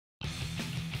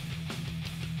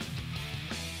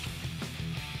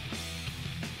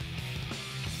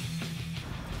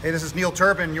Hey, this is Neil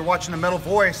Turbin. You're watching The Metal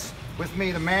Voice. With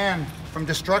me, the man from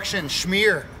Destruction,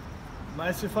 Schmier.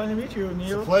 Nice to finally meet you,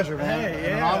 Neil. It's a pleasure, man.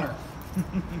 Hey, and an honor.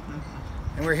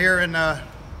 And we're here in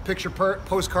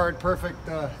postcard perfect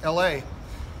LA.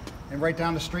 And right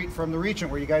down the street from the Regent,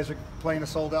 where you guys are playing a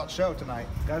sold-out show tonight.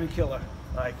 Gotta be killer.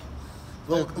 Like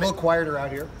a little quieter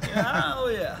out here. Yeah, oh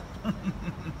yeah.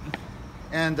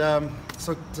 And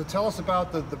so tell us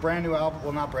about the brand new album.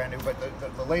 Well, not brand new, but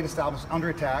the latest album is Under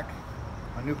Attack,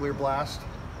 a Nuclear Blast.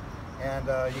 And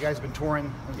you guys have been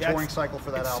touring cycle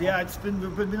for that album. Yeah,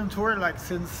 we've been on tour like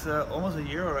since almost a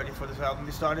year already for this album.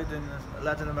 We started in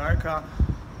Latin America,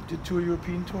 did 2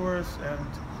 European tours and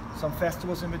some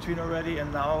festivals in between already,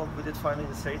 and now we did finally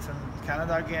the States and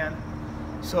Canada again.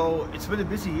 So it's been a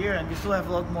busy year, and we still have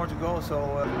a lot more to go. So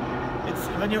it's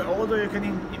when you're older, you can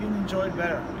even enjoy it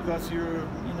better because you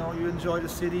enjoy the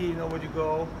city, you know where you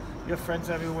go, you have friends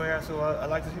everywhere. So I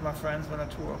like to see my friends when I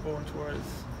go on tour.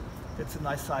 It's a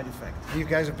nice side effect. You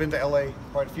guys have been to LA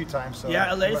quite a few times, so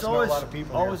yeah, LA is always a lot of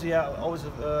people always here. Yeah, always.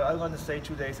 I'm going to stay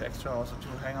 2 days extra also to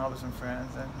hang out with some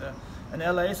friends, and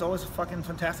LA is always a fucking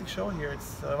fantastic show here.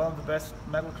 It's one of the best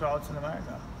metal crowds in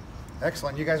America.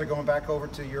 Excellent. You guys are going back over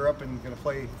to Europe and going to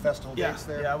play festival dates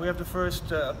there? Yeah, we have the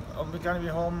first, we're going to be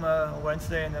home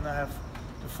Wednesday, and then I have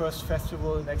the first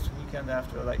festival next weekend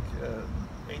after like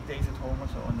 8 days at home or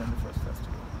so, and then the first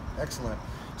festival. Excellent.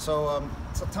 So,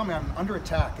 so tell me, on Under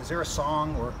Attack, is there a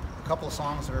song or a couple of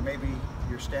songs that are maybe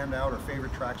your standout or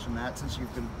favorite tracks from that, since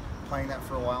you've been playing that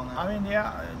for a while now? I mean,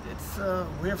 yeah, it's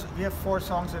we have 4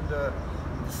 songs in the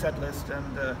set list,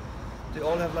 and they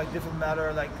all have like different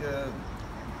matter. Like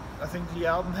I think the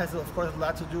album has, of course, a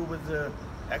lot to do with the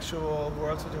actual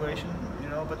world situation, you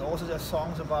know, but also there's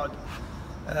songs about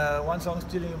one song is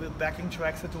dealing with backing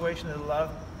track situation. There's a lot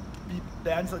of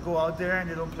bands that go out there and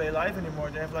they don't play live anymore.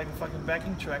 They have like a fucking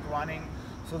backing track running,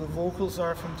 so the vocals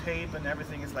are from tape and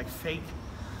everything is like fake.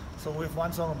 So we have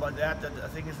one song about that I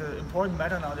think is an important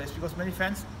matter nowadays, because many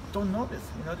fans don't know this.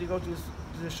 You know, they go to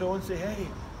the show and say, "Hey,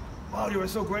 wow, you were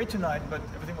so great tonight," but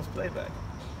everything was playback.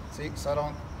 See, so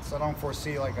I don't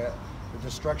foresee like a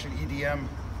Destruction EDM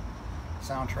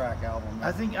soundtrack album.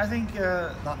 I think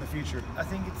not in the future. I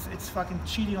think it's fucking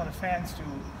cheating on the fans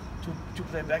to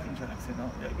play backing tracks, you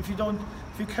know. If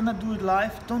you cannot do it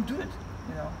live, don't do it,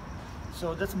 you know.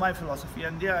 So that's my philosophy.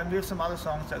 And yeah, and we have some other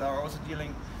songs that are also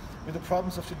dealing with the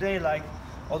problems of today, like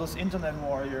all those internet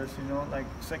warriors, you know, like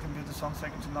Second View, the song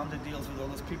Second to None, that deals with all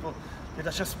those people that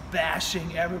are just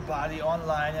bashing everybody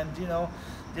online, and you know,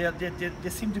 they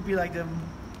seem to be like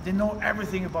they know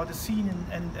everything about the scene,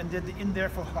 and they're in there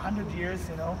for 100 years,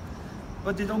 you know,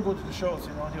 but they don't go to the shows,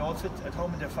 you know. They all sit at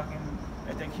home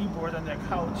at their keyboard on their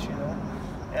couch, you know,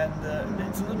 and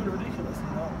it's a little bit ridiculous,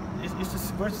 you know.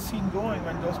 Where's the scene going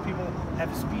when those people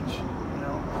have a speech, you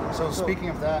know? So speaking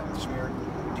of that, Schmier,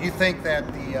 do you think that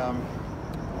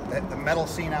the metal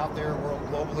scene out there,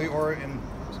 globally, or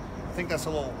I think that's a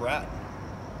little rat.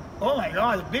 Oh my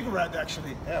God, a big rat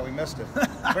actually. Yeah, we missed it.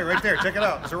 Wait, right there, check it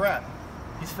out. It's a rat.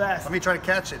 He's fast. Let me try to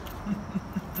catch it.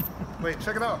 Wait,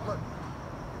 check it out. Look,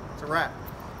 it's a rat.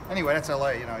 Anyway, that's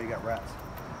LA. You know, you got rats.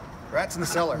 Rats in the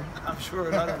cellar. I'm sure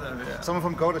a lot of them, yeah. Some of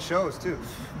them go to shows too.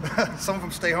 Some of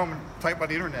them stay home and type on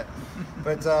the internet.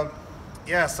 But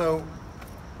yeah, so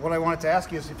what I wanted to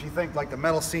ask you is if you think like the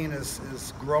metal scene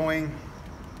is growing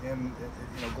in,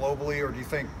 you know, globally, or do you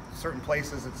think certain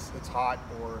places it's hot,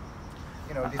 or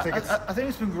you know, do you think I think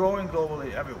it's been growing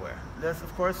globally everywhere. There's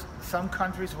of course some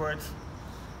countries where it's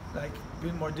like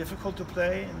been more difficult to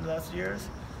play in the last years.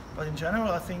 But in general,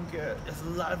 I think there's a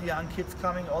lot of young kids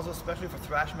coming, also especially for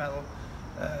thrash metal.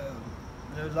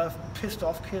 There are a lot of pissed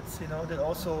off kids, you know, that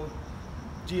also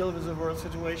deal with the world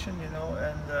situation, you know,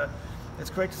 and it's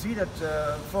great to see that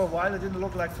for a while it didn't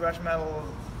look like thrash metal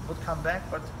would come back,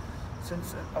 but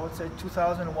since I would say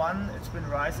 2001, it's been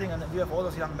rising, and we have all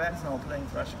those young bands now playing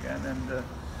thrash again, and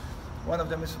one of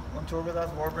them is on tour with us,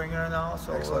 Warbringer now.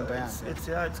 So excellent band.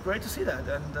 It's great to see that,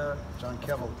 and John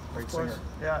Kevel, great singer.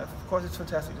 Yeah, of course it's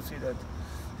fantastic to see that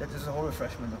there's a whole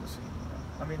refreshment of the scene. You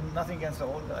know? I mean, nothing against the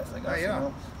old guys like us, you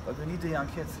know, but we need the young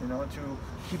kids, you know, to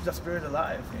keep the spirit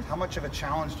alive. You know? How much of a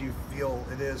challenge do you feel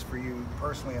it is for you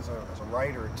personally as a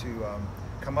writer to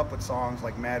come up with songs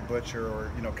like Mad Butcher,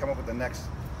 or you know, come up with the next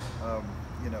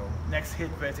you know, next hit,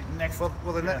 basically.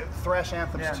 Well, the thrash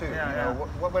anthems too. Yeah, you know,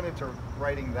 what went into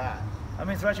writing that? I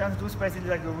mean, thrash anthems was basically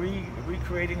like a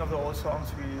recreating of the old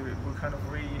songs. We kind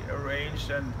of rearranged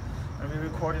and we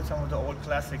recorded some of the old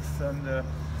classics. And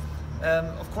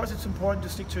of course, it's important to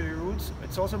stick to your roots.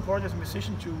 It's also important as a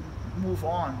musician to move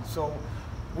on. So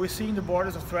we're seeing the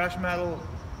borders of thrash metal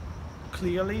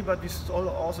clearly, but we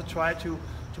also try to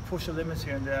push the limits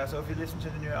here and there. So if you listen to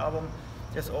the new album,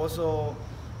 there's also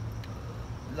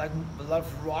like a lot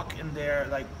of rock in there,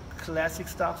 like classic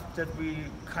stuff that we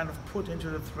kind of put into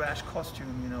the thrash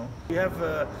costume, you know. We have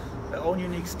our own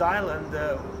unique style, and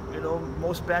you know,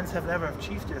 most bands have never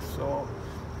achieved this. So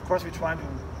of course we're trying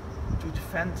to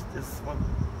defend this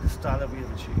style that we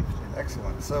have achieved.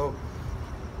 Excellent. So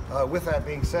with that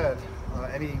being said,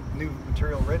 any new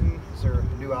material written? Is there a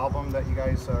new album that you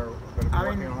guys are going to be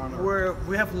working on? Or?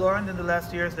 We have learned in the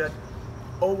last years that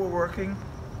overworking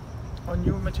on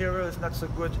new material is not so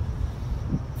good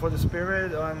for the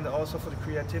spirit and also for the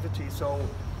creativity. So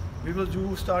we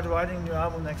will start writing a new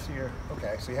album next year.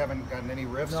 Okay, so you haven't gotten any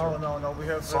riffs? No. We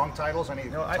have song titles. Any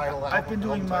no, title? I've been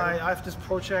doing I have this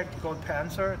project called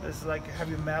Panzer. It's like a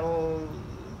heavy metal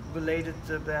related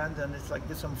band, and it's like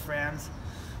this from France.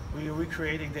 We're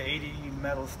recreating the 80s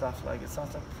metal stuff. Like it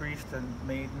sounds like Priest and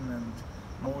Maiden and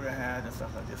Motorhead and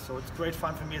stuff like this. So it's great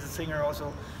fun for me as a singer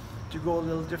also to go a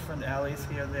little different alleys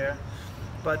here and there.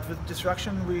 But with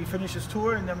Destruction, we finish this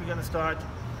tour, and then we're gonna start.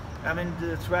 I mean,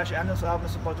 the Thrash Anthems album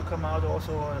is about to come out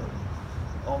also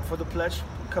for the pledge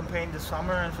campaign this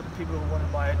summer, and for the people who want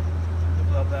to buy it, it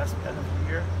will last end of the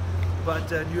year. But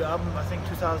the new album, I think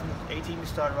 2018 we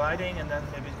start writing, and then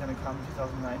maybe it's gonna come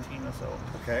 2019 or so.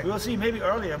 Okay. We will see, maybe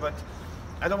earlier, but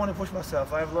I don't want to push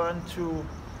myself. I've learned to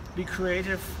be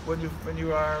creative when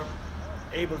you are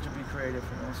able to be creative,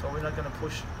 you know. So we're not gonna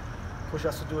push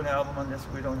us to do an album unless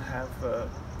we don't have the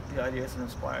ideas and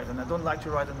inspired. And I don't like to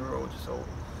write on the road, so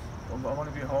I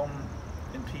want to be home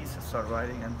in peace and start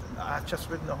writing. And I've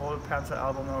just written the whole Panzer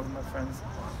album now with my friends.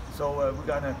 So we're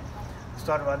gonna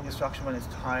start writing Destruction when it's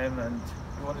time, and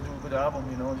we want to do a good album,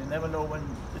 you know. You never know when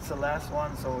it's the last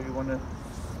one, so you want to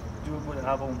do a good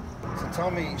album. So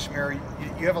tell me, Schmier,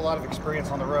 you have a lot of experience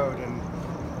on the road, and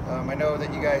I know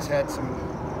that you guys had some.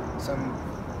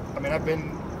 I mean,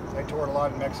 I toured a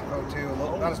lot in Mexico too,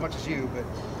 not as much as you,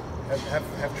 but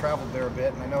have traveled there a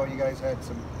bit, and I know you guys had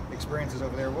some experiences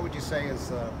over there. What would you say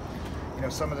is, you know,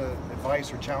 some of the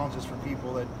advice or challenges for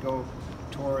people that go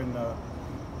tour in,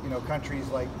 you know, countries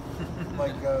like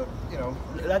you know,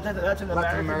 Latin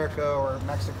America or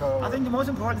Mexico? I think the most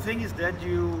important thing is that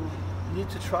you need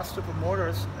to trust the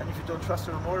promoters, and if you don't trust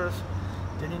the promoters,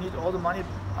 then you need all the money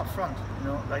up front. You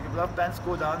know, like a lot of bands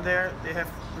go down there, they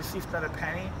have received not a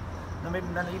penny. No, maybe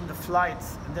not even the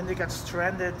flights, and then they got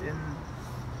stranded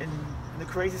in the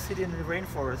crazy city in the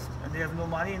rainforest, and they have no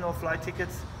money, no flight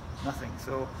tickets, nothing.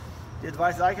 So the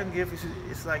advice I can give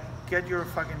is like, get your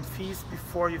fucking fees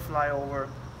before you fly over,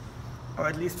 or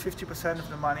at least 50% of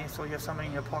the money, so you have something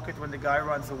in your pocket when the guy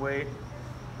runs away.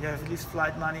 You have at least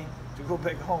flight money to go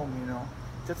back home, you know.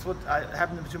 That's what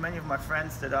happened to many of my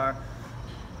friends that are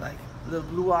like a little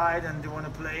blue-eyed, and they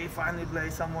want to finally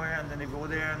play somewhere, and then they go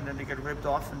there, and then they get ripped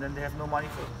off, and then they have no money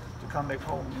to come back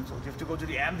home. And so you have to go to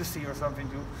the embassy or something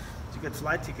to get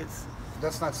flight tickets.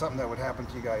 That's not something that would happen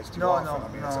to you guys too often.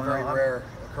 I mean, it's a very rare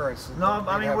occurrence. No,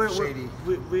 I mean,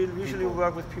 we usually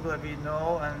work with people that we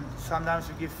know, and sometimes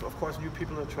we give, of course, new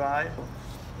people a try.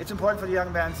 It's important for the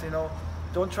young bands, you know,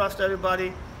 don't trust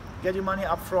everybody. Get your money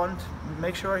up front.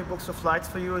 Make sure he books the flights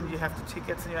for you, and you have the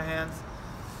tickets in your hands.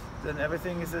 Then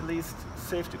everything is at least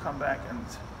safe to come back, and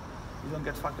you don't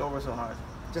get fucked over so hard.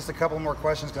 Just a couple more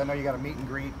questions, because I know you got a meet and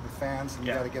greet with fans, and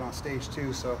you got to get on stage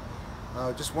too. So,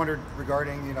 just wondered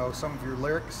regarding, you know, some of your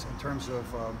lyrics in terms of,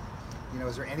 you know,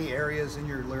 is there any areas in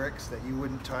your lyrics that you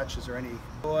wouldn't touch? Is there any?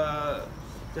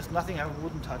 There's nothing I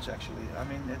wouldn't touch, actually. I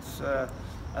mean, it's.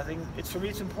 I think for me,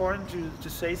 it's important to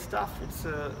say stuff. It's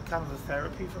kind of a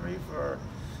therapy for me.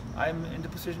 I'm in the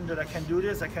position that I can do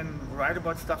this. I can write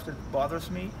about stuff that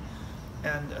bothers me,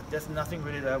 and there's nothing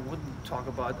really that I wouldn't talk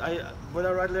about. When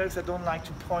I write lyrics, I don't like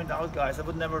to point out guys. I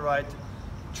would never write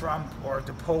Trump or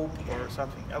the Pope or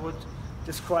something. I would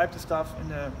describe the stuff in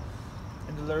the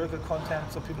lyrical content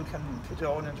so people can put their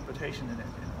own interpretation in it.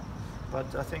 You know.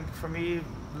 But I think for me,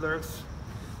 lyrics.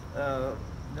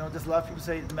 You know, there's a lot of people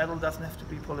say metal doesn't have to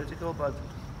be political, but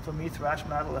for me, thrash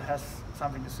metal has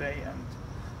something to say, and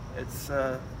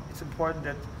it's important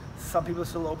that some people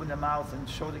still open their mouths and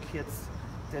show the kids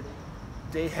that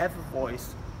they have a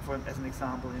voice, as an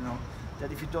example, you know,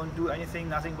 that if you don't do anything,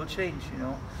 nothing will change, you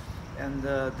know, and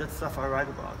that's stuff I write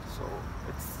about. So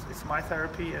it's my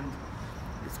therapy, and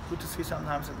it's good to see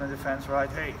sometimes that when the fans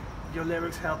write, hey, your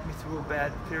lyrics helped me through a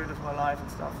bad period of my life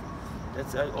and stuff.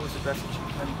 That's always the best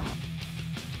achievement.